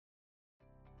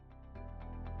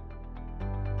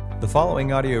The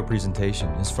following audio presentation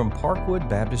is from Parkwood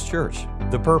Baptist Church.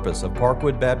 The purpose of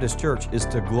Parkwood Baptist Church is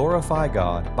to glorify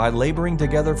God by laboring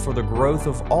together for the growth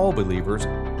of all believers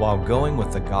while going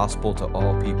with the gospel to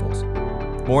all peoples.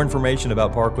 More information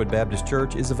about Parkwood Baptist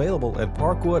Church is available at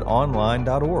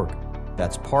parkwoodonline.org.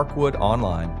 That's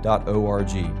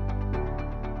parkwoodonline.org.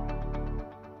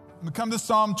 We come to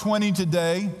Psalm 20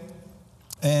 today,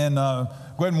 and go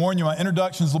ahead and warn you, my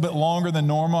introduction is a little bit longer than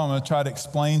normal. I'm going to try to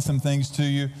explain some things to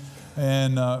you.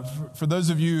 And for those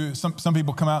of you, some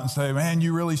people come out and say, man,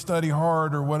 you really study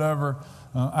hard or whatever.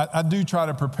 I do try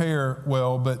to prepare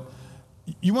well, but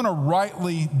you want to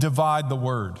rightly divide the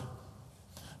word.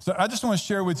 So I just want to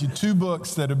share with you two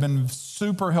books that have been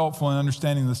super helpful in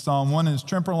understanding the Psalm. One is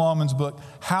Tremper Lawman's book,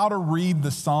 How to Read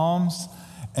the Psalms,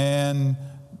 and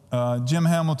Jim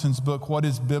Hamilton's book, What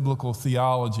is Biblical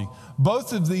Theology?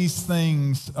 Both of these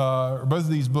things, both of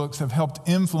these books have helped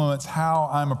influence how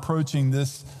I'm approaching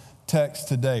this text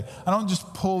today. I don't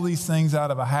just pull these things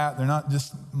out of a hat. They're not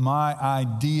just my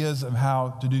ideas of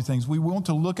how to do things. We want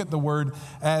to look at the word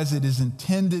as it is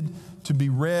intended to be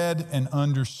read and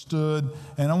understood.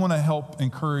 And I want to help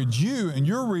encourage you in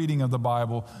your reading of the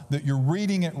Bible that you're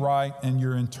reading it right and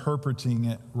you're interpreting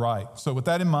it right. So with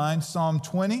that in mind, Psalm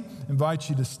 20 invites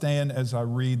you to stand as I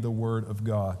read the word of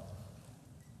God.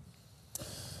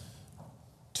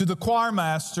 To the choir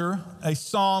master, a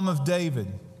psalm of David.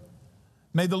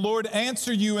 May the Lord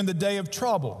answer you in the day of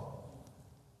trouble.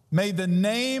 May the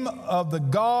name of the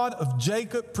God of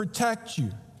Jacob protect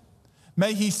you.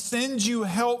 May he send you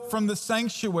help from the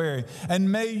sanctuary, and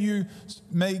may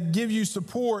give you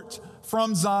support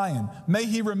from Zion. May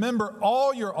he remember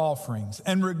all your offerings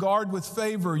and regard with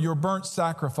favor your burnt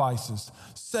sacrifices.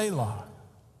 Selah.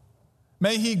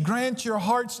 May he grant your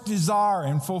heart's desire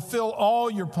and fulfill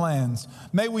all your plans.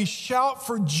 May we shout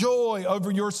for joy over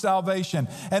your salvation,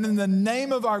 and in the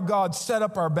name of our God set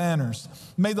up our banners.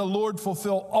 May the Lord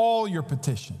fulfill all your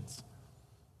petitions.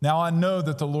 Now I know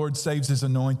that the Lord saves his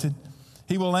anointed.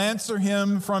 He will answer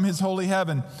him from his holy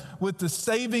heaven with the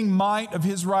saving might of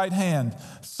his right hand.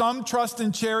 Some trust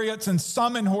in chariots and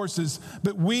some in horses,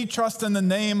 but we trust in the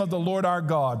name of the Lord our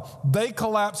God. They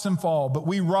collapse and fall, but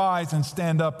we rise and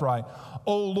stand upright.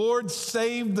 O Lord,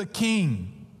 save the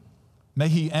King. May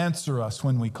he answer us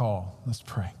when we call. Let's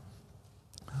pray.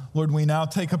 Lord, we now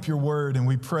take up your word and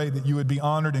we pray that you would be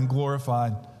honored and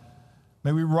glorified.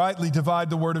 May we rightly divide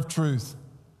the word of truth.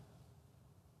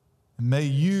 And may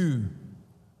you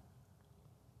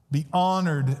be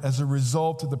honored as a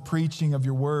result of the preaching of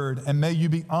your word. And may you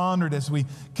be honored as we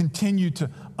continue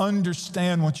to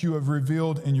understand what you have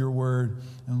revealed in your word.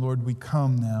 And Lord, we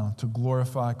come now to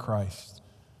glorify Christ,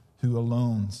 who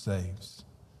alone saves.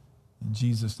 In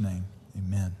Jesus' name,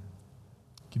 amen.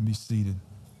 You can be seated.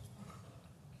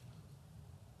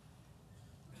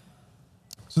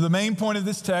 So the main point of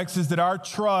this text is that our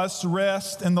trust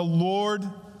rests in the Lord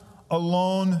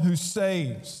alone who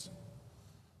saves.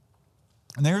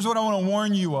 And here's what I want to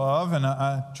warn you of, and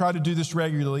I try to do this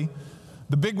regularly.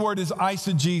 The big word is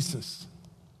eisegesis.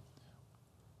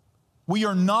 We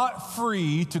are not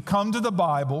free to come to the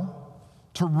Bible,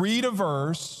 to read a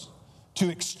verse, to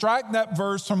extract that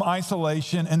verse from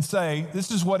isolation and say,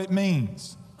 this is what it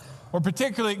means. Or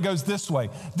particularly it goes this way.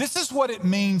 This is what it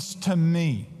means to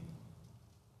me.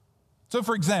 So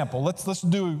for example, let's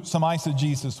do some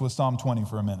eisegesis with Psalm 20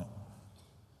 for a minute.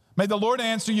 May the Lord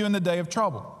answer you in the day of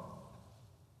trouble.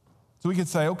 So we could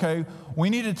say, okay, we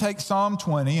need to take Psalm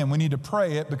 20 and we need to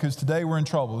pray it because today we're in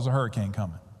trouble. There's a hurricane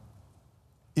coming.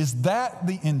 Is that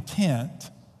the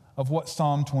intent of what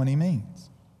Psalm 20 means?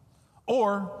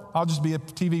 Or I'll just be a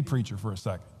TV preacher for a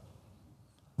second.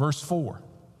 Verse 4.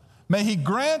 May he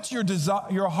grant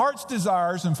your heart's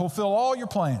desires and fulfill all your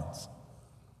plans.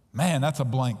 Man, that's a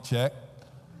blank check.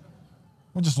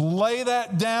 We'll just lay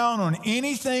that down on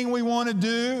anything we want to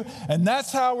do, and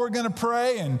that's how we're going to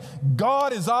pray. And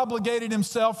God has obligated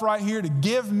himself right here to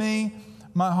give me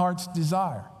my heart's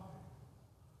desire.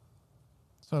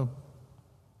 So,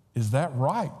 is that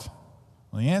right?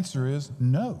 Well, the answer is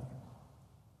no.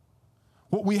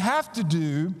 What we have to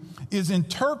do is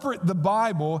interpret the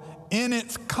Bible in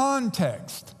its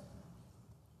context,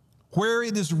 where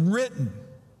it is written.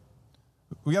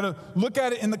 We got to look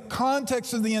at it in the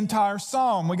context of the entire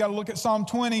psalm. We got to look at Psalm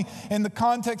 20 in the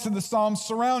context of the psalms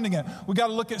surrounding it. We got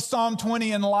to look at Psalm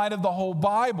 20 in light of the whole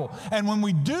Bible. And when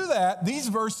we do that, these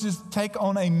verses take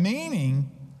on a meaning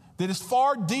that is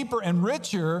far deeper and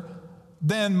richer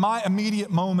than my immediate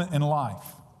moment in life.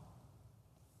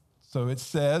 So it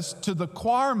says, to the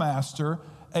choir master,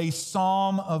 a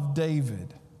psalm of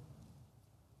David.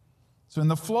 So in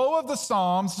the flow of the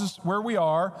Psalms, this is where we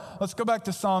are. Let's go back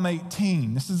to Psalm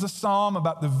 18. This is a psalm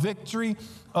about the victory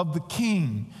of the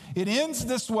king. It ends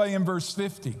this way in verse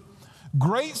 50.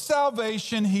 Great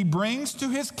salvation he brings to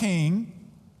his king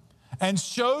and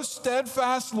shows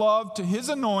steadfast love to his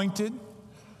anointed,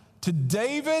 to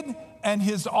David and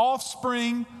his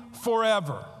offspring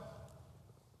forever.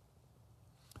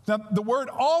 Now, the word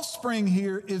offspring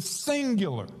here is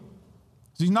singular.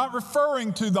 He's not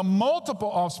referring to the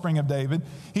multiple offspring of David.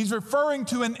 He's referring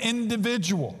to an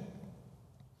individual.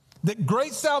 That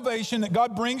great salvation that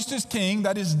God brings to his king,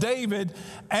 that is David,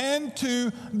 and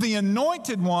to the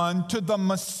anointed one, to the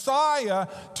Messiah,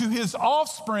 to his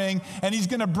offspring, and he's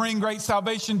going to bring great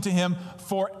salvation to him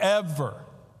forever.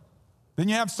 Then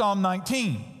you have Psalm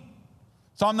 19.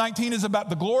 Psalm 19 is about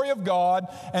the glory of God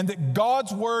and that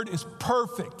God's word is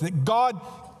perfect, that God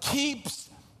keeps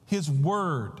his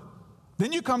word.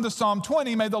 Then you come to Psalm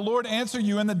 20. May the Lord answer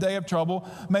you in the day of trouble.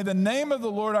 May the name of the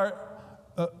Lord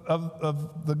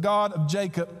of the God of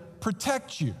Jacob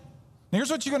protect you. Now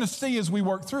here's what you're going to see as we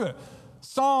work through it.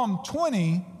 Psalm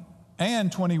 20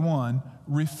 and 21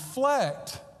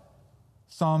 reflect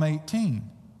Psalm 18.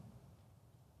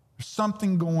 There's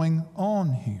something going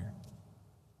on here.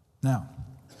 Now,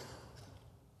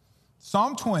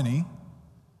 Psalm 20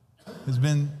 has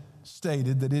been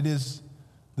stated that it is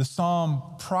the psalm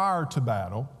prior to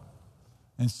battle,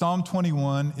 and Psalm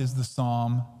 21 is the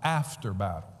psalm after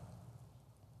battle.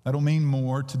 That'll mean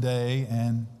more today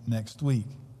and next week.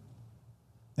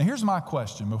 Now, here's my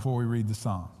question before we read the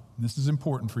psalm. This is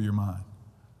important for your mind.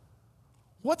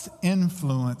 What's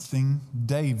influencing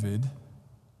David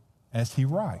as he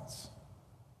writes?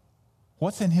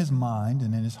 What's in his mind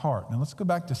and in his heart? Now, let's go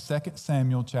back to 2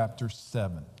 Samuel chapter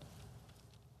 7.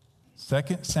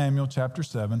 2 Samuel chapter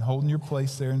 7, holding your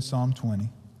place there in Psalm 20.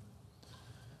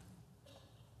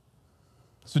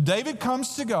 So David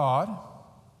comes to God.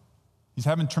 He's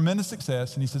having tremendous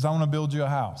success, and he says, I want to build you a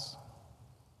house.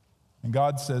 And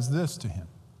God says this to him,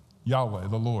 Yahweh,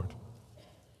 the Lord.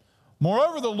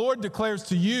 Moreover, the Lord declares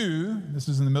to you, this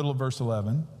is in the middle of verse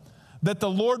 11, that the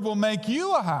Lord will make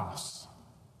you a house.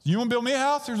 You want to build me a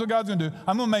house? Here's what God's going to do.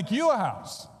 I'm going to make you a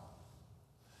house.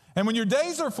 And when your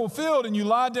days are fulfilled and you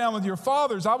lie down with your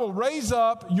fathers, I will raise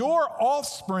up your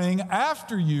offspring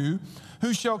after you,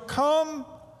 who shall come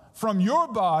from your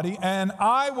body, and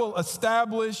I will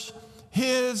establish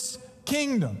his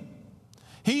kingdom.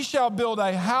 He shall build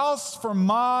a house for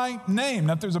my name.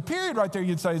 Now, if there's a period right there,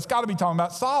 you'd say it's got to be talking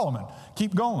about Solomon.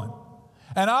 Keep going.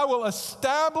 And I will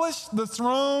establish the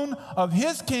throne of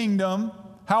his kingdom.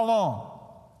 How long?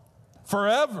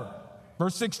 Forever.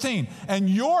 Verse 16, and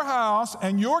your house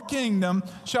and your kingdom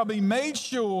shall be made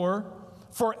sure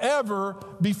forever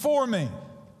before me.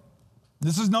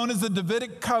 This is known as the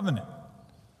Davidic covenant.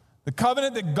 The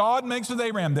covenant that God makes with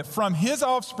Abraham, that from his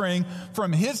offspring,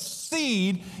 from his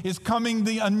seed, is coming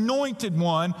the anointed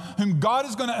one, whom God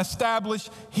is going to establish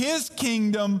his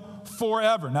kingdom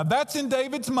forever. Now that's in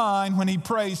David's mind when he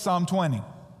prays Psalm 20.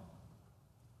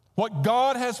 What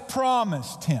God has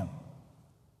promised him.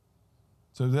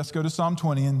 So let's go to Psalm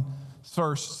 20 and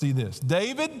first see this.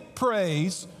 David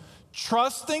prays,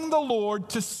 trusting the Lord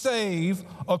to save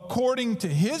according to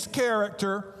his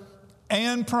character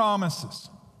and promises.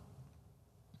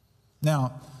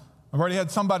 Now, I've already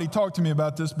had somebody talk to me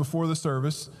about this before the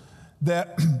service,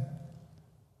 that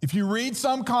if you read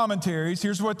some commentaries,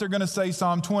 here's what they're going to say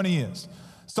Psalm 20 is.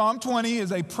 Psalm 20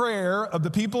 is a prayer of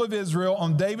the people of Israel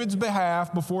on David's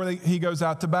behalf before he goes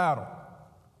out to battle.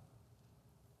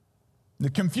 The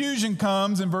confusion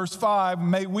comes in verse 5,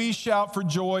 may we shout for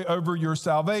joy over your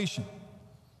salvation.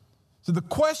 So the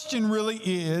question really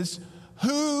is,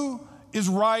 who is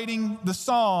writing the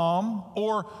psalm,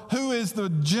 or who is the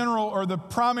general or the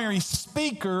primary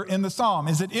speaker in the psalm?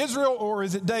 Is it Israel or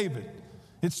is it David?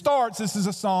 It starts, this is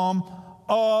a psalm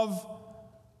of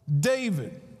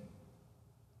David.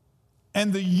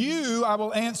 And the you, I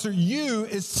will answer you,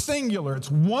 is singular. It's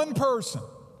one person.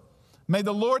 May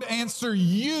the Lord answer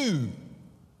you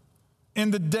in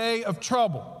the day of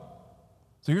trouble.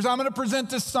 So here's how I'm going to present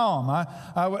this psalm.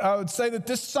 I would say that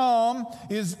this psalm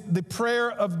is the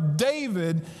prayer of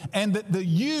David, and that the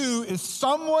you is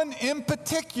someone in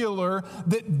particular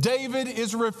that David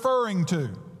is referring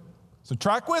to. So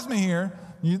track with me here.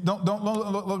 You don't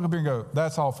look up here and go,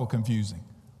 that's awful confusing.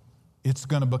 It's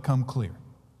going to become clear.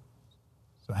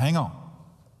 So hang on.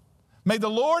 May the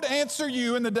Lord answer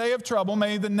you in the day of trouble.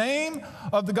 May the name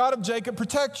of the God of Jacob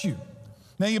protect you.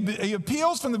 Now, he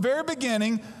appeals from the very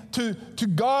beginning to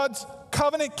God's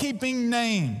covenant-keeping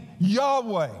name,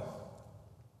 Yahweh.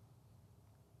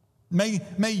 May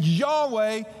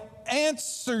Yahweh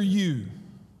answer you.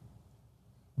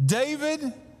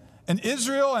 David and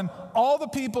Israel and all the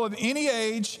people of any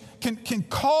age can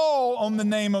call on the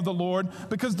name of the Lord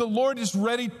because the Lord is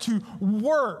ready to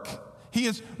work. He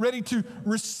is ready to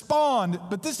respond.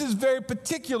 But this is very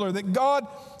particular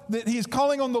that he is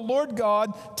calling on the Lord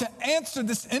God to answer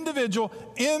this individual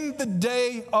in the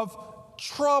day of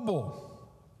trouble.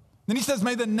 Then he says,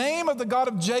 may the name of the God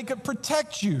of Jacob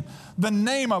protect you. The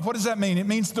name of, what does that mean? It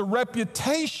means the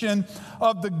reputation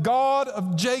of the God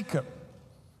of Jacob.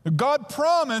 God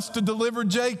promised to deliver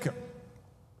Jacob.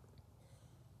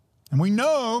 And we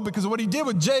know, because of what he did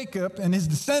with Jacob and his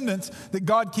descendants, that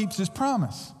God keeps his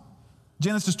promise.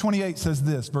 Genesis 28 says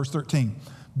this, verse 13,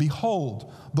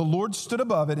 behold, the Lord stood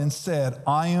above it and said,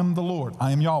 I am the Lord,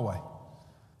 I am Yahweh,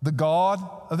 the God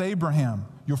of Abraham,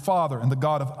 your father, and the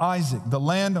God of Isaac. The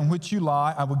land on which you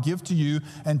lie I will give to you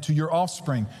and to your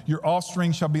offspring. Your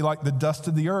offspring shall be like the dust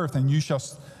of the earth, and you shall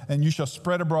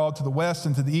spread abroad to the west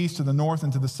and to the east, to the north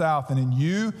and to the south. And in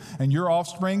you and your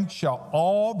offspring shall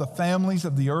all the families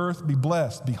of the earth be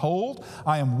blessed. Behold,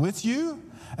 I am with you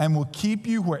and will keep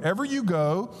you wherever you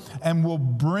go and will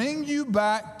bring you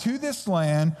back to this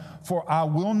land, for I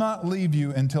will not leave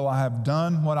you until I have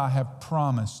done what I have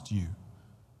promised you.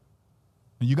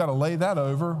 And you got to lay that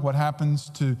over what happens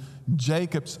to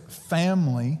Jacob's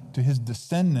family, to his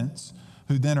descendants,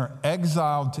 who then are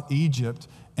exiled to Egypt,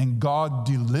 and God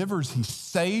delivers, he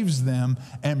saves them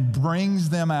and brings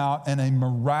them out in a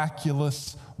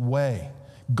miraculous way.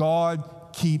 God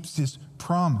keeps his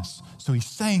promise. So he's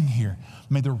saying here,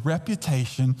 may the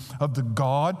reputation of the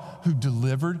God who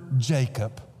delivered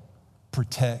Jacob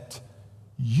protect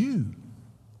you.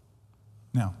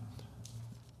 Now,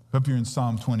 I hope you're in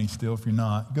Psalm 20 still. If you're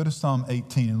not, go to Psalm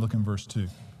 18 and look in verse 2.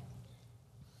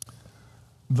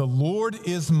 The Lord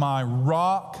is my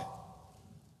rock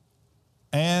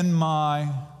and my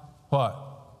what?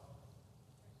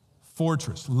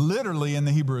 Fortress. Literally in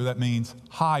the Hebrew, that means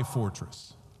high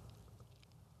fortress.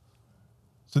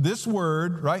 So this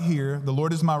word right here, the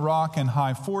Lord is my rock and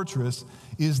high fortress,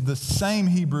 is the same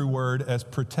Hebrew word as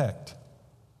protect.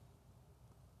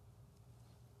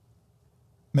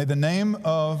 May the name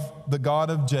of the God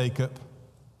of Jacob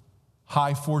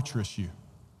high fortress you.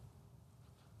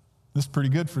 This is pretty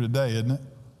good for today, isn't it?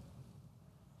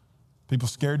 People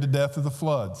scared to death of the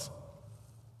floods.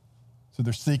 So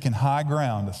they're seeking high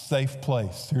ground, a safe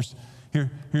place.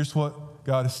 Here's what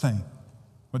God is saying,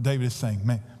 what David is saying.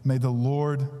 May the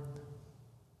Lord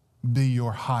be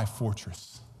your high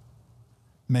fortress.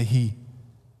 May he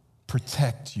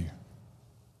protect you.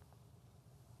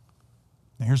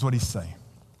 Now here's what he's saying.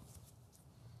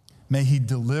 May he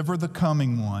deliver the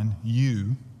coming one,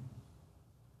 you,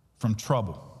 from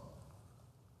trouble.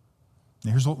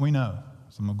 Now here's what we know.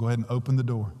 So I'm going to go ahead and open the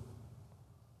door.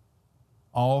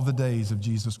 All the days of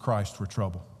Jesus Christ were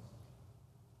trouble.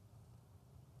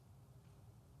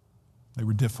 They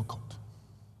were difficult.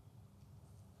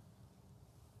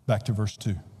 Back to verse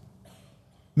 2.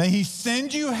 May he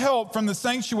send you help from the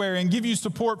sanctuary and give you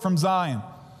support from Zion.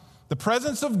 The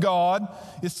presence of God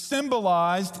is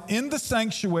symbolized in the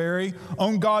sanctuary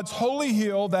on God's holy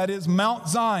hill, that is Mount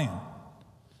Zion. And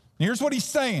here's what he's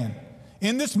saying.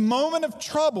 In this moment of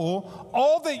trouble,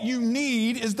 all that you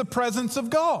need is the presence of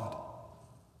God.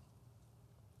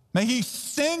 May he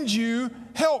send you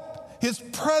help, his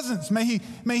presence. May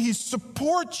he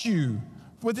support you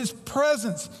with his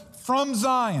presence from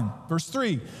Zion. Verse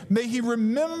 3, may he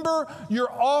remember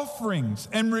your offerings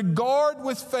and regard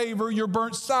with favor your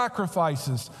burnt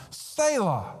sacrifices.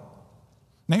 Selah.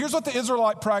 Now here's what the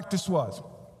Israelite practice was.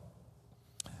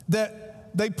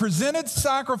 That they presented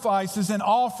sacrifices and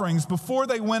offerings before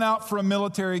they went out for a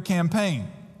military campaign.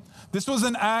 This was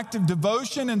an act of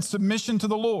devotion and submission to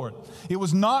the Lord. It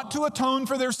was not to atone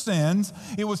for their sins.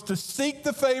 It was to seek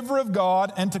the favor of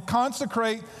God and to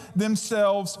consecrate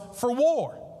themselves for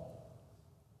war.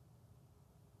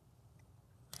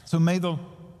 So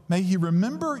may he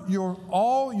remember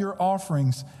all your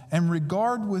offerings and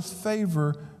regard with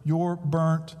favor your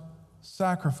burnt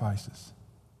sacrifices.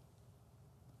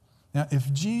 Now,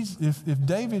 if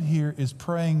David here is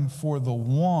praying for the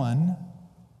one,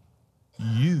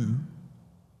 you,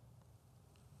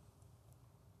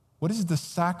 what is the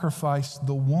sacrifice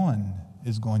the one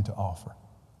is going to offer?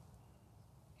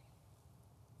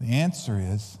 The answer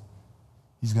is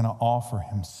he's going to offer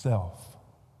himself.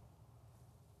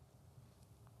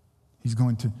 He's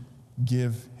going to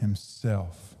give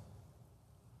himself.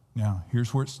 Now,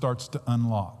 here's where it starts to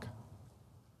unlock.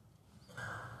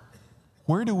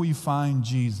 Where do we find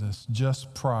Jesus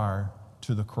just prior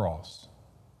to the cross?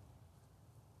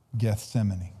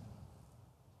 Gethsemane.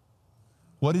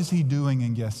 What is he doing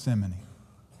in Gethsemane?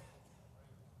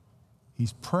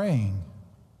 He's praying.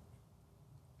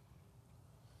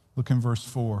 Look in verse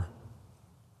 4.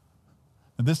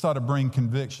 Now, this ought to bring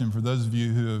conviction for those of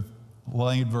you who have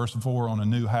laid verse 4 on a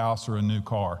new house or a new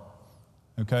car.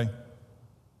 Okay?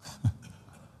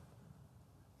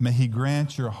 May He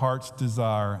grant your heart's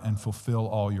desire and fulfill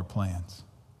all your plans.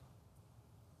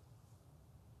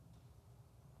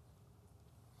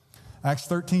 Acts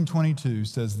 13:22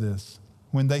 says this: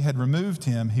 when they had removed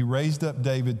him, He raised up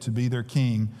David to be their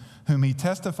king, whom He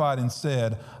testified and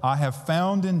said, I have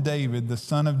found in David, the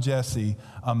son of Jesse,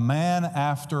 a man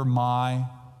after my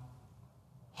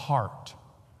heart.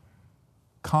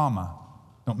 Comma,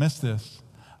 don't miss this.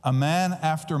 A man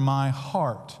after my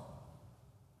heart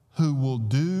who will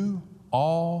do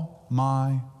all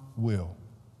my will.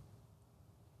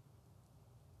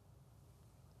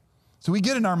 So we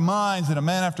get in our minds that a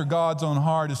man after God's own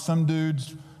heart is some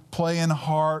dudes playing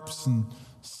harps and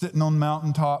sitting on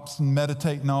mountaintops and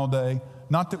meditating all day.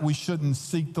 Not that we shouldn't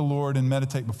seek the Lord and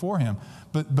meditate before Him,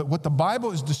 but what the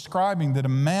Bible is describing, that a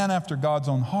man after God's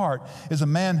own heart is a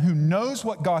man who knows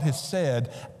what God has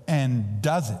said and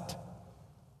does it.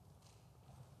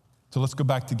 So let's go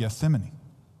back to Gethsemane.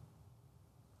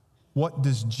 What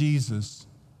does Jesus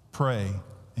pray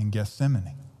in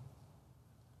Gethsemane?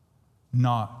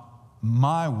 Not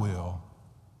my will,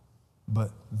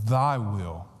 but thy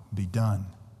will be done.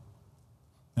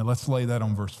 Now let's lay that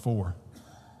on verse 4.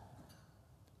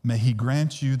 May He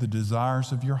grant you the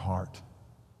desires of your heart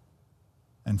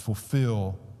and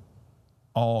fulfill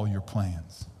all your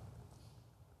plans.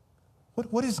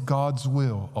 What is God's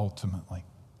will ultimately?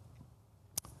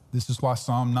 This is why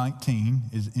Psalm 19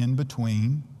 is in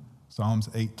between Psalms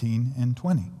 18 and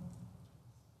 20.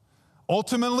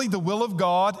 Ultimately, the will of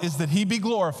God is that He be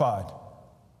glorified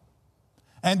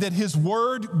and that His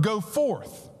word go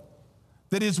forth,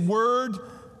 that His word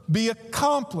be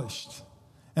accomplished.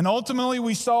 And ultimately,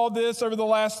 we saw this over the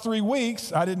last 3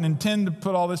 weeks. I didn't intend to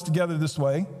put all this together this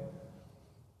way.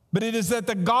 But it is that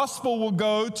the gospel will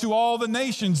go to all the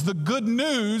nations, the good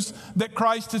news that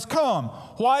Christ has come.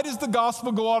 Why does the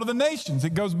gospel go out to the nations?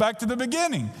 It goes back to the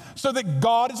beginning, so that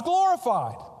God is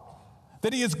glorified,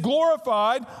 that He is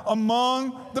glorified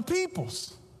among the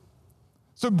peoples.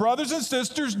 So brothers and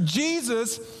sisters,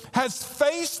 Jesus has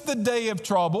faced the day of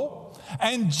trouble,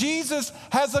 and Jesus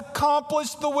has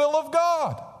accomplished the will of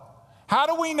God. How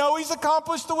do we know He's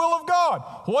accomplished the will of God?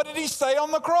 What did He say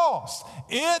on the cross?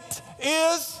 It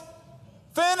is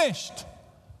finished.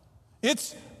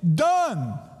 It's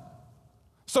done.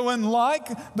 So unlike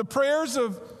the prayers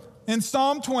in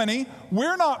Psalm 20,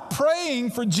 we're not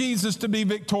praying for Jesus to be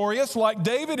victorious like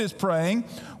David is praying.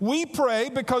 We pray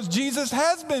because Jesus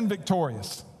has been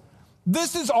victorious.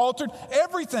 This has altered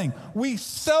everything. We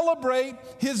celebrate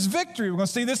His victory. We're going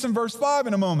to see this in verse 5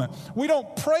 in a moment. We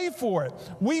don't pray for it.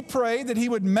 We pray that He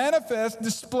would manifest,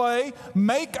 display,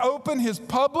 make open His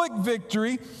public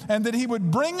victory, and that He would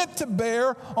bring it to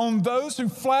bear on those who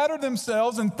flatter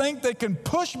themselves and think they can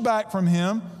push back from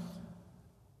Him,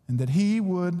 and that He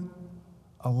would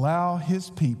allow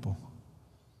His people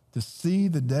to see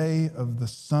the day of the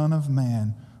Son of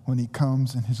Man when He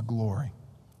comes in His glory.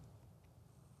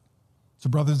 So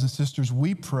brothers and sisters,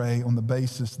 we pray on the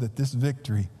basis that this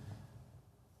victory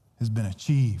has been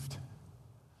achieved.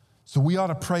 So we ought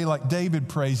to pray like David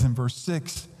prays in verse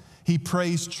 6. He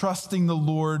prays trusting the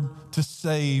Lord to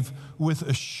save with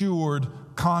assured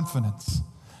confidence.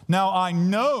 Now I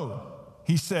know,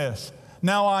 he says,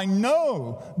 now I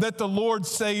know that the Lord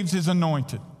saves His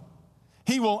anointed.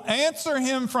 He will answer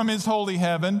him from His holy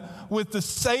heaven with the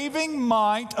saving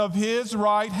might of His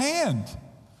right hand.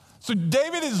 So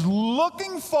David is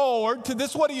looking forward to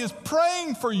this, what he is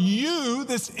praying for you,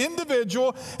 this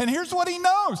individual, and here's what he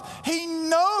knows. He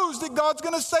knows that God's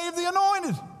going to save the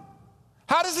anointed.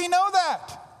 How does he know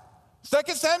that?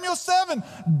 2 Samuel 7,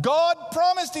 God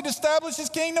promised He'd establish His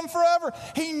kingdom forever.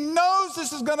 He knows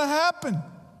this is going to happen.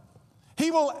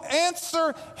 He will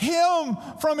answer him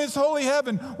from His holy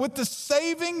heaven with the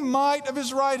saving might of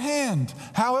His right hand.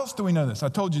 How else do we know this? I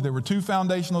told you there were 2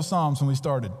 foundational Psalms when we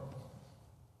started.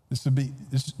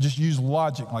 Just use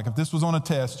logic. Like if this was on a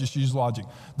test, just use logic.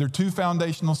 There are 2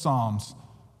 foundational Psalms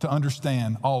to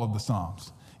understand all of the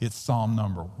Psalms. It's Psalm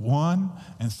number 1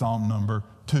 and Psalm number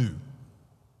 2.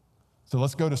 So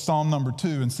let's go to Psalm number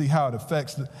 2 and see how it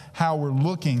affects how we're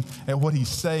looking at what he's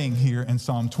saying here in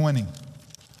Psalm 20.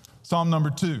 Psalm number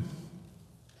 2.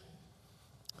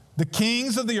 The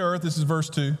kings of the earth, this is verse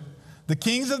 2. The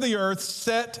kings of the earth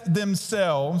set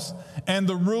themselves, and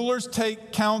the rulers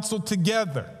take counsel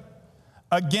together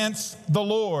against the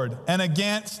Lord and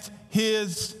against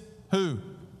His who?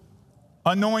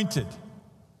 Anointed.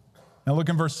 Now look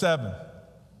in verse 7.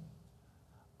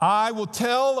 I will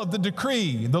tell of the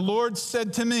decree. The Lord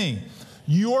said to me,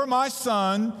 you are my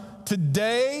son.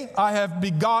 Today I have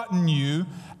begotten you.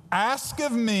 Ask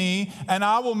of me, and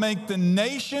I will make the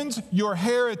nations your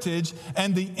heritage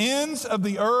and the ends of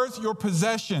the earth your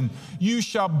possession. You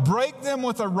shall break them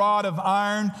with a rod of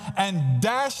iron and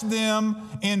dash them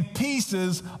in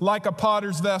pieces like a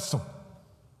potter's vessel.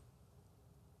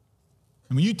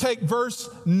 And when you take verse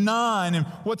 9 and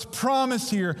what's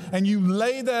promised here, and you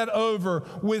lay that over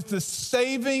with the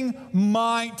saving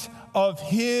might of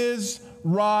his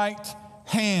right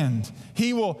hand,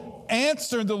 he will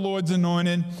answer the Lord's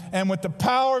anointed, and with the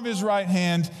power of his right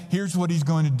hand, here's what he's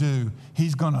going to do.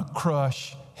 He's going to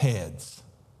crush heads.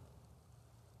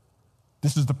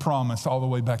 This is the promise all the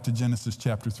way back to Genesis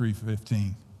chapter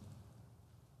 3:15.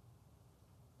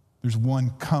 There's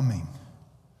one coming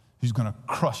who's going to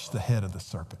crush the head of the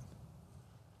serpent.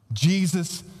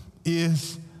 Jesus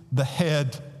is the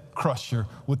head crusher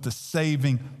with the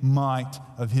saving might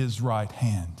of his right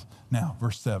hand. Now,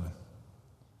 verse 7.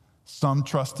 Some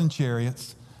trust in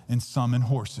chariots and some in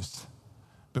horses,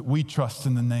 but we trust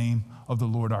in the name of the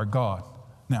Lord our God.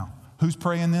 Now, who's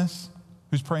praying this?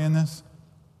 Who's praying this?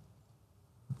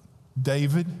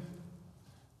 David.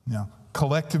 Now,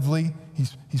 collectively,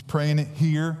 he's praying it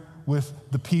here with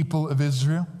the people of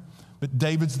Israel, but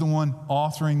David's the one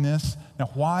authoring this.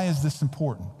 Now, why is this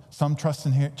important? Some trust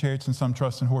in chariots and some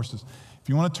trust in horses. If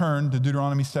you want to turn to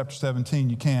Deuteronomy chapter 17,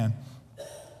 you can.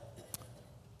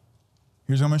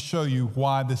 Here's what I'm going to show you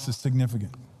why this is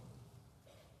significant.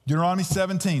 Deuteronomy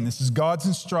 17, this is God's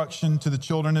instruction to the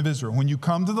children of Israel. When you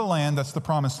come to the land, that's the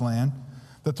promised land,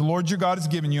 that the Lord your God has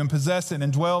given you, and possess it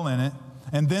and dwell in it,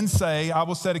 and then say, I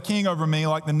will set a king over me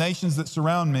like the nations that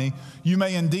surround me, you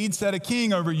may indeed set a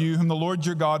king over you whom the Lord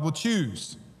your God will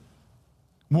choose.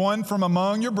 One from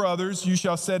among your brothers you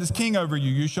shall set as king over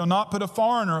you. You shall not put a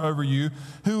foreigner over you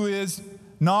who is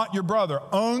not your brother.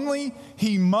 Only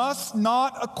he must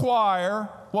not acquire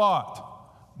what?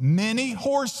 Many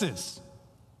horses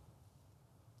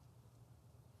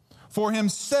for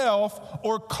himself,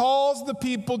 or cause the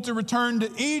people to return to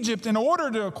Egypt in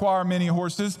order to acquire many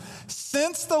horses,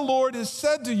 since the Lord has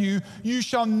said to you, you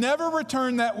shall never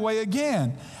return that way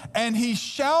again. And he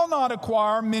shall not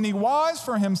acquire many wives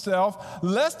for himself,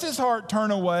 lest his heart turn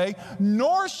away,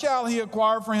 nor shall he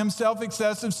acquire for himself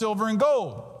excessive silver and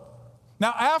gold.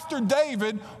 Now, after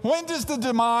David, when does the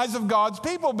demise of God's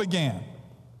people begin?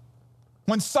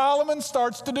 When Solomon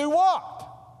starts to do what?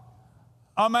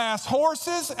 Amass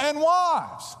horses and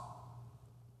wives.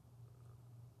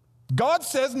 God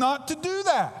says not to do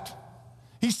that.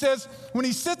 He says, when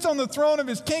he sits on the throne of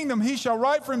his kingdom, he shall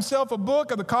write for himself a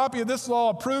book of the copy of this law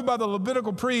approved by the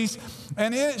Levitical priests,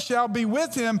 and it shall be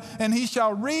with him, and he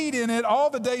shall read in it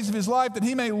all the days of his life, that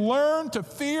he may learn to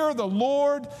fear the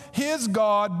Lord his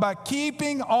God by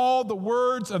keeping all the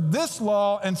words of this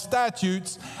law and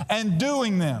statutes and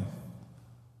doing them.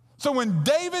 So when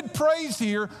David prays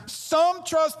here, some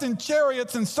trust in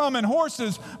chariots and some in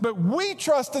horses, but we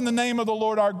trust in the name of the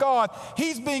Lord our God.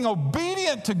 He's being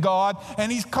obedient to God,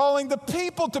 and he's calling the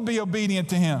people to be obedient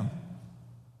to him.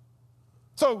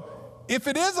 So if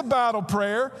it is a battle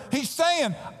prayer, he's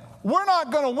saying, we're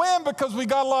not going to win because we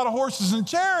got a lot of horses and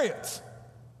chariots.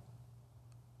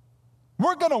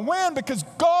 We're going to win because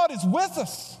God is with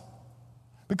us,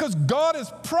 because God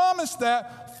has promised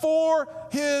that for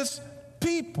his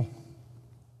people.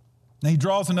 Now he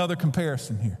draws another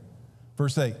comparison here.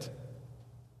 Verse 8.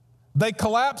 They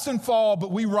collapse and fall,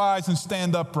 but we rise and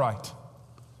stand upright.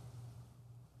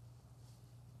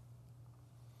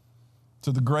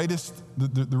 So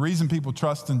the reason people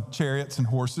trust in chariots and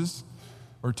horses,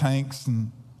 or tanks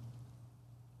and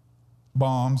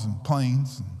bombs and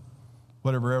planes and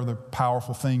whatever other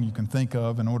powerful thing you can think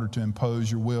of in order to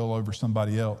impose your will over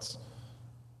somebody else.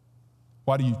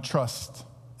 Why do you trust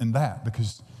in that?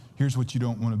 Because here's what you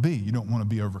don't want to be. You don't want to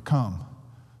be overcome.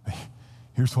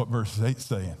 Here's what verse 8 is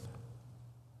saying.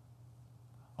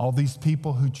 All these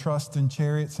people who trust in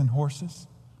chariots and horses,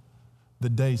 the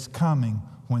day's coming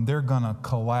when they're going to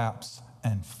collapse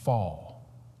and fall.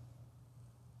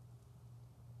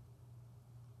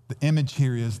 The image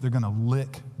here is they're going to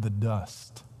lick the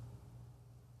dust.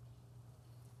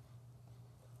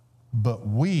 But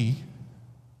we,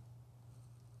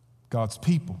 God's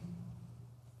people,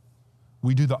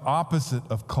 we do the opposite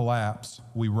of collapse,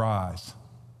 we rise.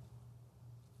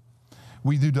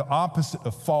 We do the opposite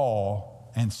of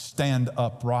fall and stand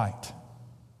upright.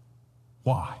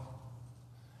 Why?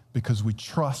 Because we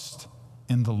trust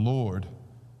in the Lord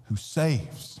who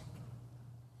saves.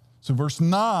 So verse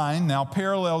 9 now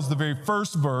parallels the very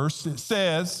first verse. It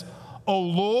says, O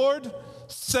Lord,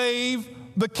 save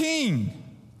the king.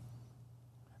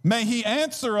 May he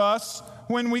answer us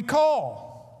when we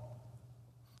call.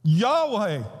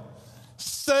 Yahweh,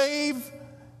 save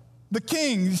the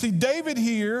king. You see, David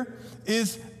here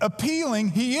is appealing.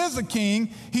 He is a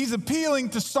king. He's appealing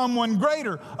to someone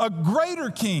greater, a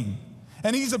greater king.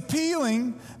 And he's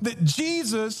appealing that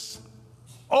Jesus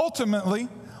ultimately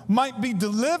might be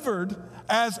delivered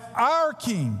as our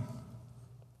king.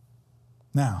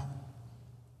 Now,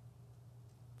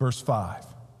 verse 5.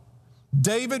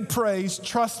 David prays,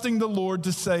 trusting the Lord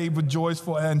to save with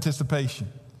joyful anticipation.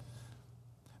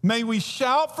 May we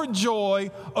shout for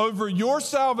joy over your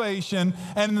salvation,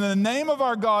 and in the name of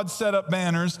our God set up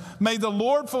banners. May the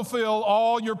Lord fulfill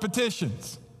all your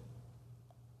petitions.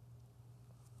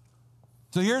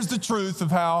 So here's the truth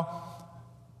of how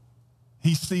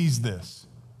he sees this.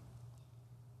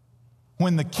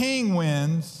 When the king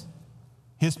wins,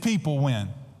 his people win.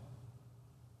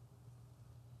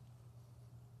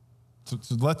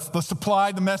 So let's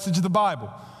apply the message of the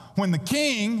Bible. When the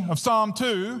king of Psalm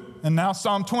 2, and now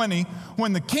Psalm 20,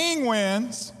 when the king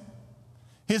wins,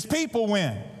 his people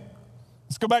win.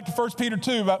 Let's go back to 1 Peter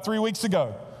 2 about 3 weeks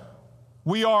ago.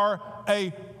 We are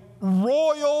a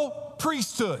royal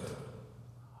priesthood,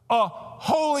 a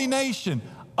holy nation,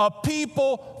 a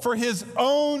people for his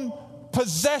own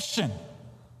possession.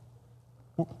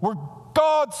 We're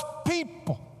God's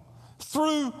people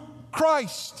through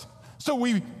Christ. So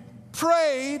we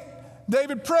prayed,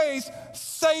 David prays,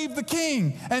 save the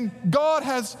king. And God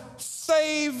has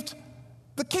saved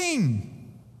the king.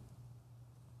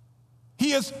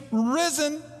 He has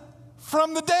risen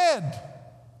from the dead.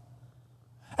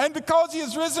 And because he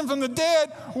has risen from the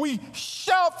dead, we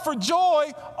shout for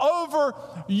joy over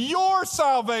your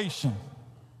salvation.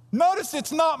 Notice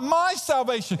it's not my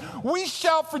salvation. We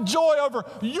shout for joy over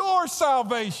your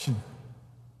salvation.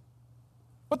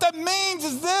 What that means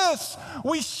is this: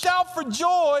 we shout for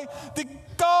joy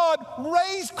that God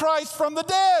raised Christ from the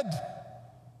dead,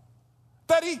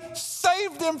 that he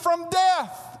saved him from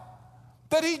death,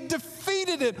 that he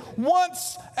defeated it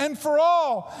once and for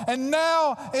all. And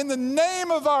now, in the name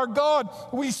of our God,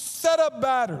 we set up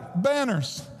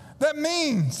banners. That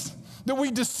means that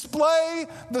we display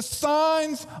the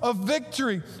signs of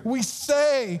victory. We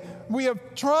say we have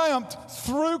triumphed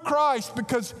through Christ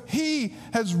because he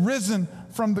has risen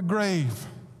from the grave.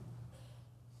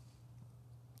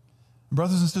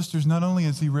 Brothers and sisters, not only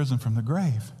has he risen from the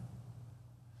grave,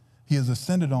 he has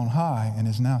ascended on high and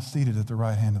is now seated at the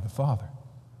right hand of the Father.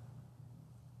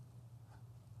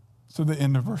 So the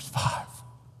end of verse 5.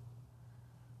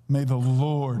 May the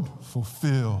Lord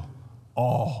fulfill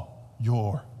all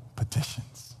your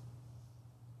petitions.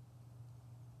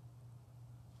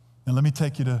 Now let me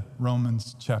take you to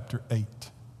Romans chapter 8.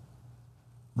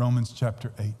 Romans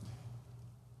chapter 8.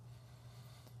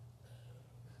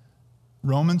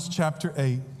 Romans chapter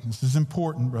 8, this is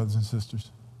important, brothers and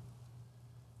sisters,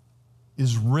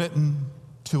 is written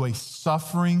to a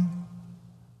suffering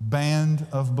band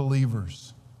of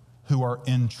believers who are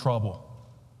in trouble.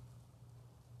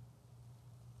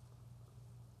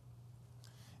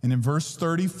 And in verse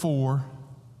 34,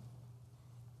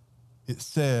 it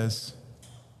says,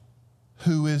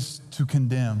 who is to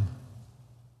condemn?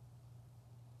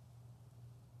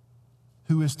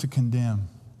 Who is to condemn?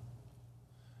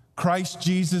 Christ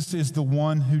Jesus is the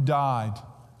one who died.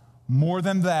 More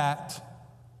than that,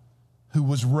 who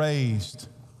was raised,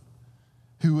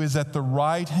 who is at the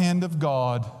right hand of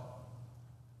God,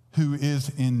 who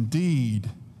is indeed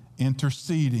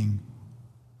interceding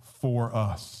for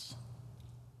us.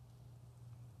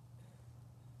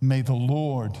 May the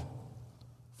Lord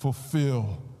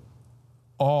fulfill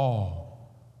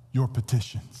all your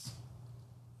petitions.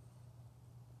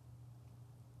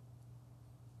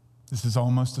 This is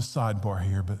almost a sidebar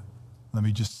here, but let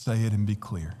me just say it and be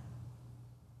clear.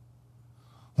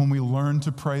 When we learn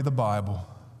to pray the Bible,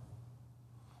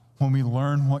 when we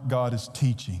learn what God is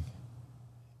teaching,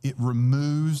 it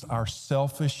removes our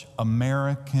selfish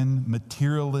American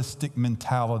materialistic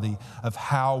mentality of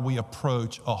how we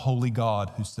approach a holy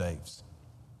God who saves.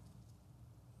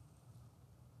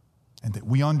 And that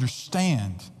we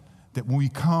understand that when we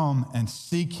come and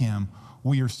seek him,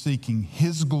 we are seeking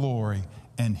his glory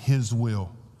and his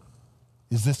will.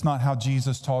 Is this not how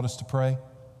Jesus taught us to pray?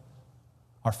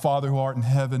 Our Father who art in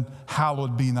heaven,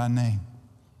 hallowed be thy name.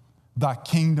 Thy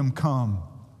kingdom come,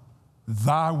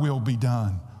 thy will be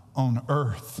done on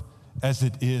earth as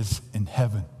it is in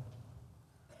heaven.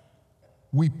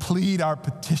 We plead our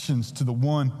petitions to the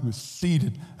one who is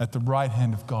seated at the right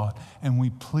hand of God, and we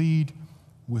plead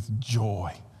with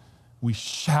joy. We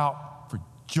shout for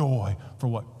joy for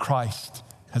what Christ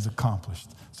has accomplished.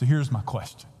 So here's my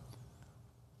question.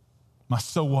 My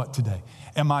so what today?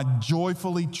 Am I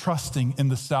joyfully trusting in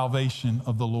the salvation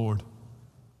of the Lord?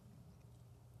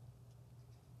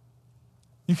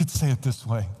 You could say it this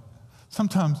way.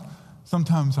 Sometimes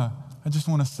I just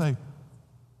want to say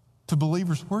to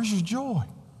believers, where's your joy?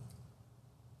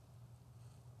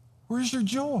 Where's your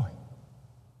joy?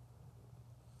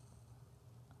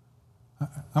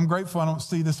 I'm grateful I don't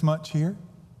see this much here.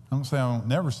 I don't say I won't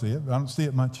never see it, but I don't see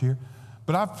it much here.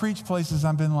 But I've preached places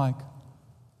I've been like,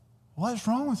 what is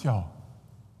wrong with y'all?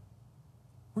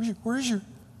 Is there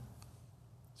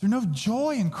no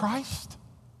joy in Christ?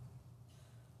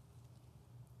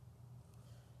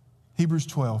 Hebrews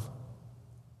 12.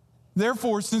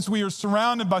 Therefore, since we are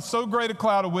surrounded by so great a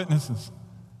cloud of witnesses,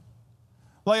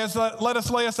 let us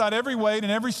lay aside every weight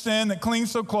and every sin that clings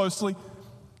so closely,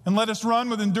 and let us run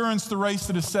with endurance the race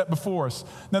that is set before us.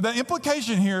 Now, the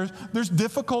implication here is there's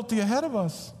difficulty ahead of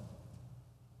us.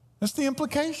 That's the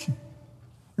implication.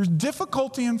 There's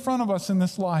difficulty in front of us in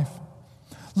this life.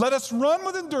 Let us run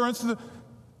with endurance the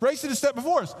race that is set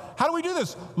before us. How do we do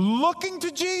this? Looking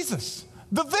to Jesus,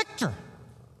 the victor,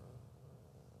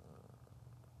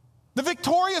 the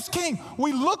victorious King.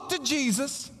 We look to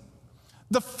Jesus,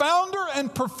 the founder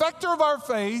and perfecter of our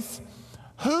faith,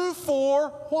 who for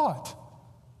what?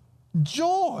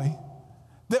 Joy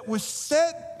that was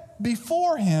set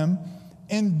before him,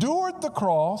 endured the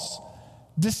cross,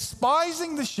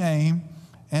 despising the shame,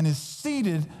 and is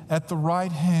seated at the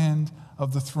right hand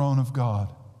of the throne of God.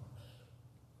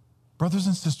 Brothers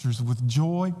and sisters, with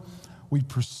joy, we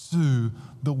pursue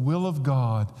the will of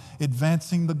God,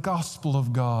 advancing the gospel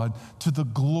of God to the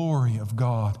glory of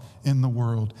God in the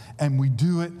world. And we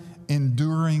do it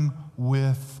enduring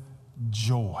with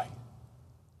joy,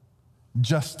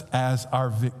 just as our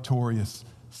victorious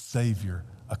Savior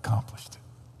accomplished it.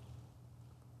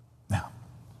 Now,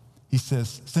 he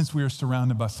says, since we are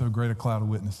surrounded by so great a cloud of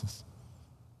witnesses,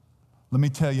 let me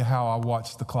tell you how I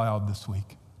watched the cloud this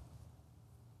week.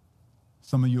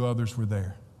 Some of you others were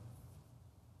there.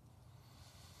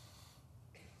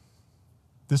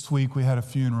 This week we had a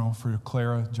funeral for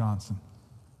Clara Johnson.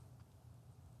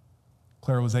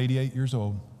 Clara was 88 years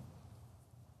old.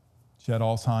 She had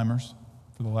Alzheimer's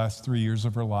for the last 3 years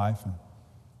of her life and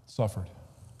suffered.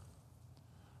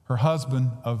 Her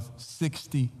husband of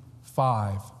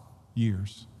 65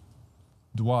 years,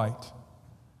 Dwight,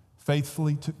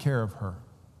 faithfully took care of her.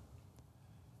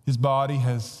 His body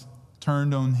has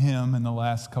turned on him in the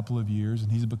last couple of years,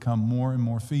 and he's become more and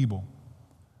more feeble.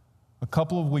 A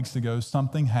couple of weeks ago,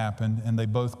 something happened, and they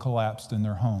both collapsed in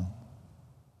their home.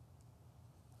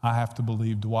 I have to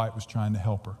believe Dwight was trying to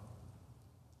help her.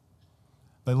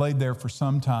 They laid there for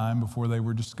some time before they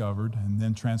were discovered and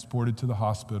then transported to the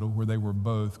hospital where they were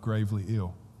both gravely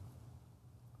ill.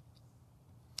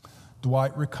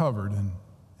 Dwight recovered and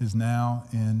is now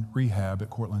in rehab at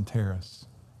Cortland Terrace.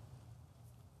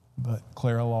 But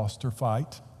Clara lost her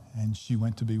fight and she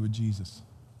went to be with Jesus.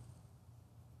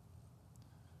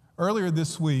 Earlier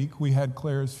this week, we had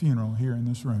Clara's funeral here in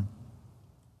this room.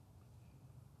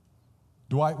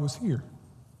 Dwight was here.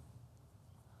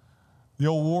 The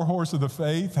old warhorse of the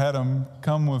faith had him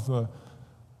come with a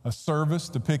service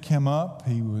to pick him up.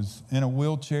 He was in a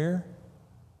wheelchair,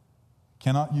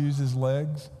 cannot use his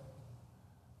legs.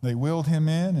 They wheeled him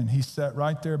in, and he sat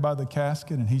right there by the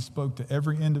casket, and he spoke to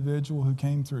every individual who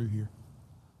came through here.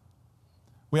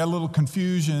 We had a little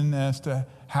confusion as to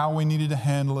how we needed to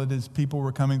handle it as people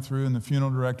were coming through, and the funeral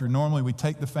director, normally we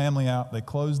take the family out, they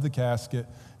close the casket,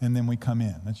 and then we come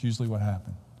in. That's usually what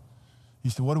happened. He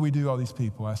said, what do we do, all these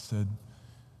people? I said,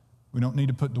 we don't need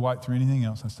to put Dwight through anything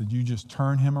else. I said, you just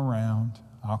turn him around.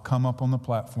 I'll come up on the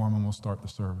platform, and we'll start the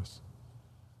service.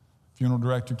 Funeral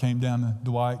director came down to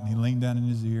Dwight, and he leaned down in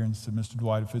his ear and said, Mr.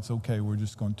 Dwight, if it's okay, we're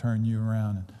just going to turn you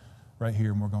around and right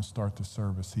here, and we're going to start the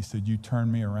service. He said, you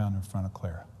turn me around in front of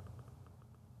Clara.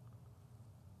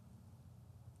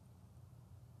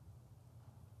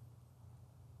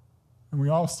 And we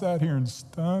all sat here in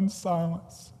stunned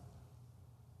silence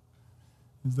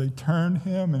as they turned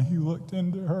him and he looked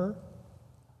into her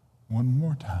one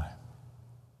more time.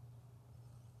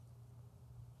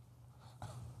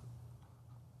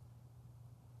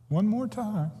 One more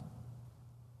time.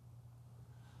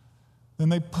 Then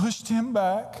they pushed him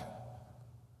back,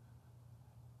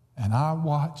 and I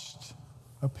watched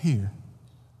appear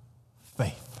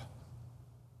faith.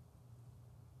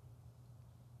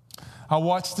 I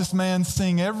watched this man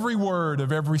sing every word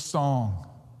of every song.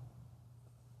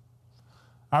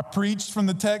 I preached from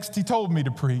the text he told me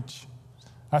to preach.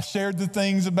 I shared the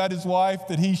things about his wife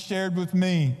that he shared with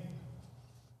me.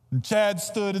 And Chad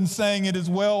stood and sang, "It is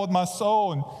well with my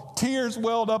soul," and tears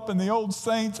welled up in the old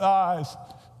saint's eyes.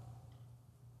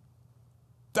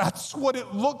 That's what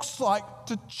it looks like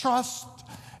to trust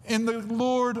in the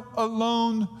Lord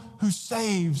alone who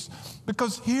saves.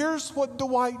 Because here's what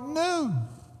Dwight knew.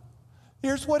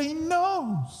 Here's what he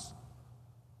knows.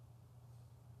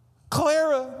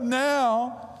 Clara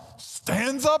now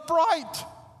stands upright.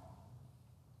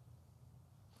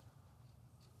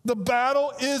 The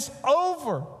battle is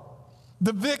over.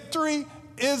 The victory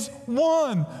is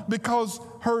won because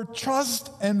her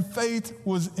trust and faith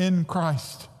was in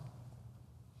Christ.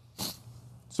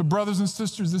 So, brothers and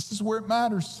sisters, this is where it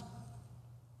matters.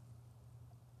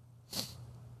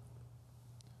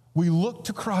 We look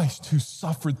to Christ, who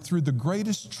suffered through the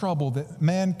greatest trouble that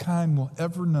mankind will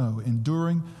ever know,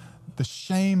 enduring the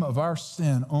shame of our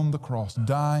sin on the cross,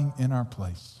 dying in our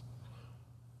place.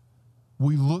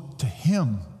 We look to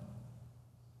Him,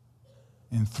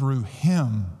 and through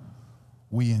Him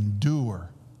we endure,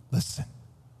 listen,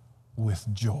 with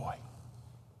joy.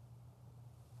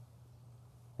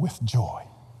 With joy.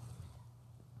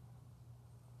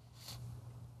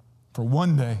 For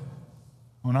one day,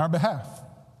 on our behalf,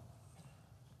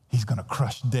 He's going to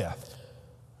crush death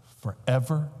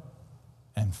forever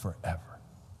and forever.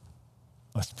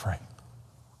 Let's pray.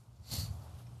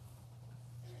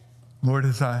 Lord,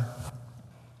 as I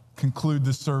conclude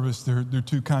this service, there are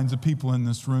two kinds of people in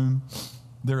this room.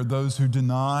 There are those who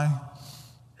deny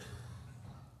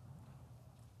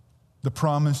the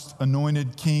promised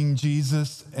anointed King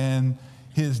Jesus and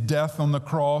His death on the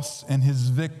cross and His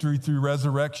victory through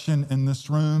resurrection in this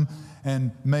room.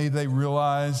 And may they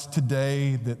realize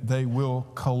today that they will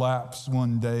collapse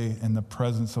one day in the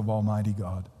presence of Almighty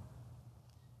God.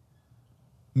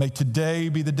 May today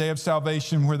be the day of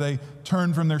salvation where they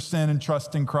turn from their sin and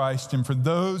trust in Christ. And for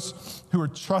those who are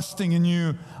trusting in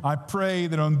You, I pray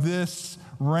that on this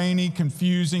rainy,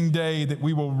 confusing day that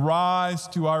we will rise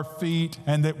to our feet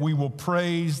and that we will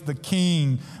praise the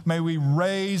King. May we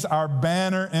raise our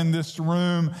banner in this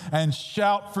room and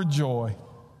shout for joy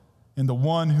in the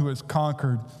one who has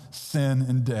conquered sin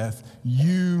and death.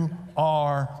 You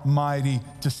are mighty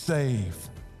to save.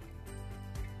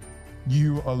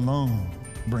 You alone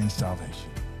bring salvation.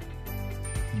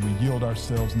 And we yield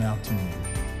ourselves now to You.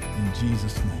 In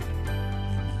Jesus' name.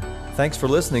 Thanks for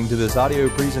listening to this audio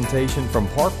presentation from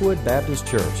Parkwood Baptist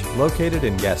Church, located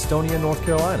in Gastonia, North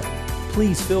Carolina.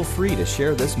 Please feel free to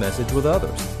share this message with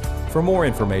others. For more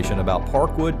information about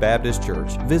Parkwood Baptist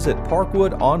Church, visit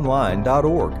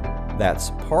parkwoodonline.org. That's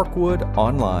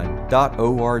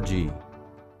parkwoodonline.org.